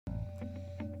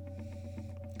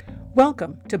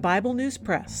Welcome to Bible News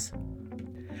Press.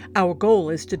 Our goal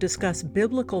is to discuss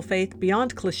biblical faith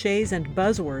beyond cliches and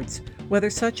buzzwords, whether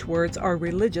such words are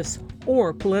religious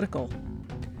or political.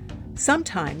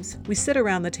 Sometimes we sit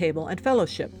around the table and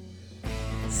fellowship.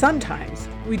 Sometimes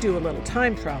we do a little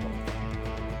time travel.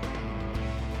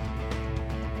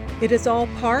 It is all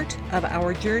part of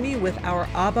our journey with our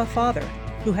Abba Father,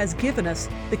 who has given us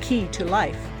the key to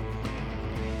life.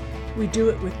 We do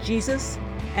it with Jesus,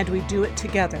 and we do it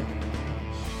together.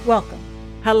 Welcome.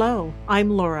 Hello, I'm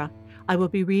Laura. I will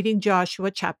be reading Joshua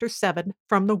chapter 7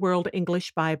 from the World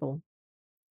English Bible.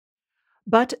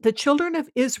 But the children of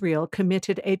Israel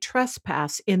committed a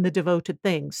trespass in the devoted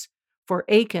things. For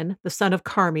Achan, the son of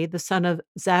Carmi, the son of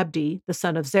Zabdi, the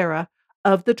son of Zerah,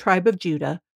 of the tribe of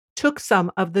Judah, took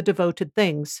some of the devoted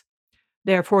things.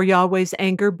 Therefore Yahweh's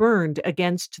anger burned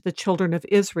against the children of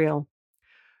Israel.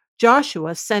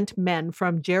 Joshua sent men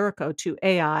from Jericho to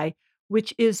Ai,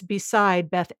 which is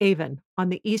beside Beth-aven, on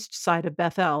the east side of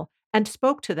Bethel, and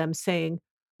spoke to them, saying,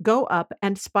 Go up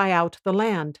and spy out the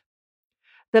land.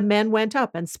 The men went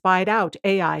up and spied out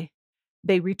Ai.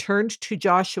 They returned to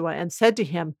Joshua and said to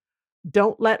him,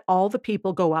 Don't let all the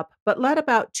people go up, but let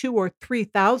about 2,000 or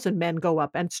 3,000 men go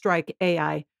up and strike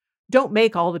Ai. Don't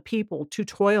make all the people to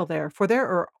toil there, for there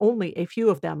are only a few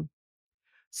of them.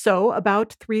 So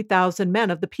about 3,000 men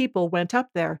of the people went up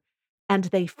there, and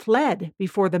they fled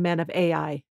before the men of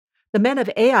Ai. The men of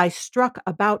Ai struck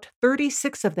about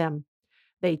 36 of them.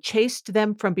 They chased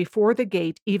them from before the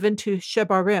gate even to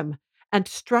Shebarim, and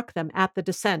struck them at the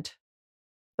descent.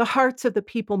 The hearts of the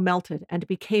people melted and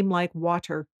became like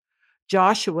water.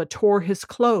 Joshua tore his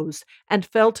clothes and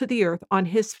fell to the earth on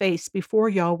his face before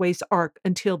Yahweh's ark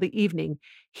until the evening,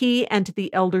 he and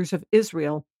the elders of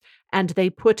Israel, and they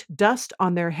put dust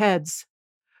on their heads.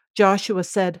 Joshua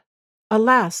said,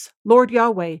 Alas, Lord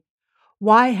Yahweh,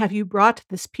 why have you brought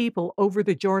this people over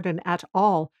the Jordan at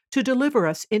all, to deliver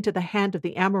us into the hand of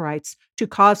the Amorites, to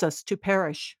cause us to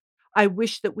perish? I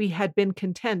wish that we had been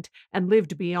content and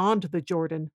lived beyond the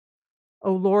Jordan.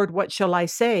 O Lord, what shall I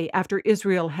say after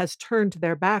Israel has turned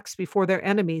their backs before their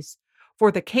enemies?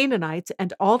 For the Canaanites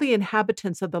and all the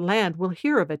inhabitants of the land will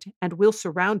hear of it and will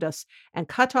surround us and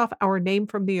cut off our name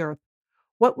from the earth.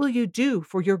 What will you do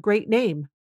for your great name?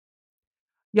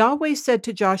 Yahweh said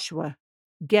to Joshua,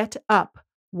 Get up.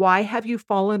 Why have you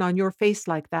fallen on your face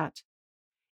like that?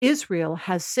 Israel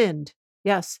has sinned.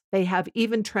 Yes, they have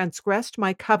even transgressed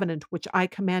my covenant which I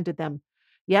commanded them.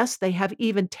 Yes, they have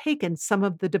even taken some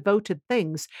of the devoted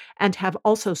things, and have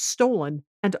also stolen,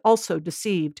 and also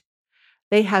deceived.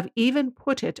 They have even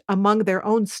put it among their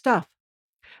own stuff.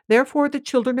 Therefore the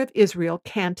children of Israel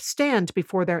can't stand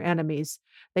before their enemies.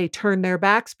 They turn their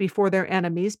backs before their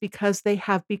enemies because they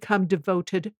have become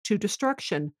devoted to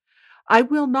destruction. I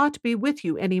will not be with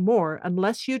you any more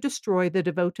unless you destroy the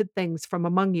devoted things from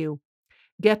among you.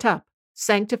 Get up,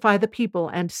 sanctify the people,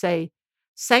 and say,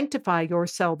 Sanctify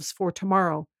yourselves for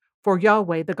tomorrow. For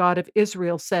Yahweh, the God of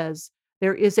Israel, says,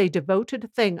 There is a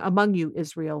devoted thing among you,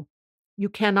 Israel. You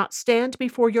cannot stand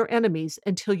before your enemies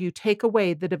until you take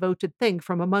away the devoted thing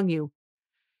from among you.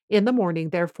 In the morning,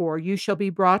 therefore, you shall be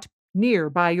brought near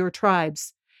by your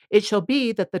tribes. It shall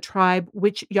be that the tribe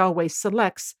which Yahweh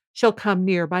selects shall come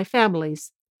near by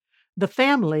families. The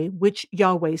family which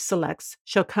Yahweh selects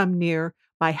shall come near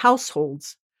by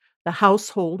households. The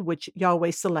household which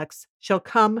Yahweh selects shall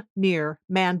come near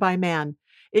man by man.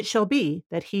 It shall be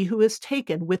that he who is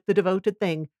taken with the devoted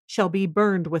thing shall be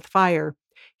burned with fire,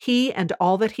 he and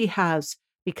all that he has,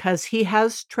 because he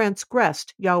has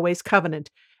transgressed Yahweh's covenant,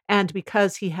 and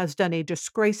because he has done a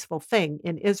disgraceful thing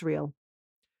in Israel.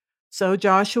 So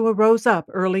Joshua rose up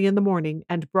early in the morning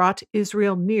and brought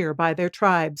Israel near by their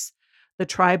tribes. The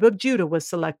tribe of Judah was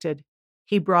selected.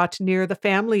 He brought near the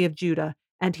family of Judah,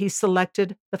 and he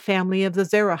selected the family of the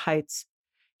Zerahites.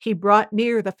 He brought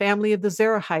near the family of the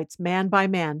Zerahites man by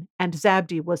man, and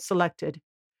Zabdi was selected.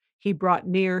 He brought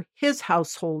near his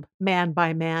household man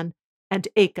by man, and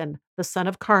Achan, the son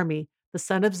of Carmi, the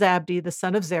son of Zabdi, the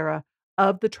son of Zerah,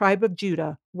 of the tribe of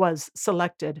Judah, was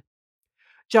selected.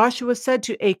 Joshua said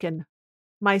to Achan,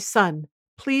 My son,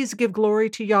 please give glory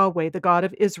to Yahweh, the God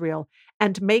of Israel,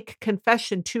 and make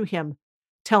confession to him.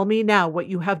 Tell me now what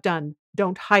you have done.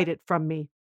 Don't hide it from me.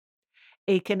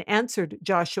 Achan answered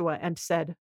Joshua and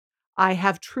said, I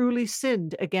have truly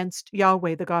sinned against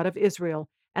Yahweh, the God of Israel,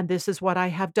 and this is what I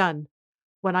have done.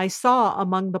 When I saw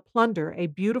among the plunder a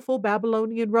beautiful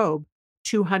Babylonian robe,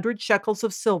 200 shekels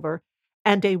of silver,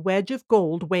 and a wedge of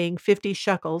gold weighing 50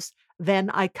 shekels, then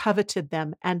I coveted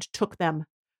them and took them.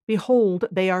 Behold,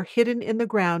 they are hidden in the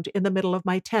ground in the middle of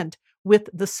my tent, with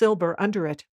the silver under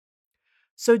it.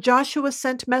 So Joshua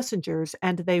sent messengers,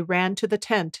 and they ran to the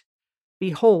tent.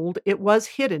 Behold, it was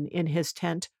hidden in his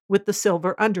tent, with the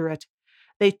silver under it.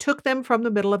 They took them from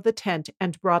the middle of the tent,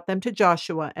 and brought them to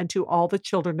Joshua and to all the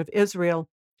children of Israel.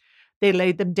 They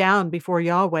laid them down before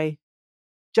Yahweh.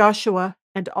 Joshua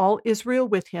and all Israel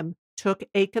with him took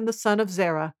Achan the son of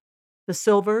Zerah, the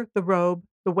silver, the robe,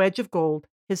 the wedge of gold,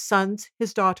 his sons,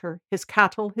 his daughter, his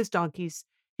cattle, his donkeys,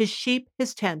 his sheep,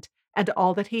 his tent, and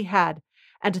all that he had,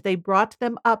 and they brought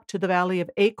them up to the valley of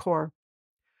Achor.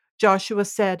 Joshua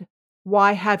said,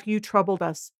 Why have you troubled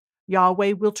us?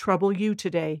 Yahweh will trouble you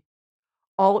today.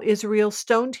 All Israel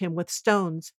stoned him with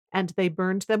stones, and they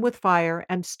burned them with fire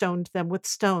and stoned them with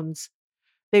stones.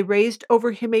 They raised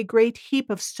over him a great heap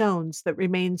of stones that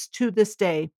remains to this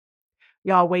day.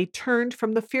 Yahweh turned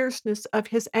from the fierceness of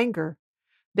his anger.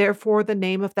 Therefore, the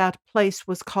name of that place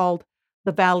was called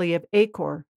the Valley of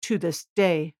Achor to this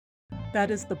day.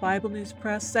 That is the Bible News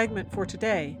Press segment for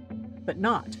today, but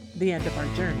not the end of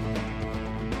our journey.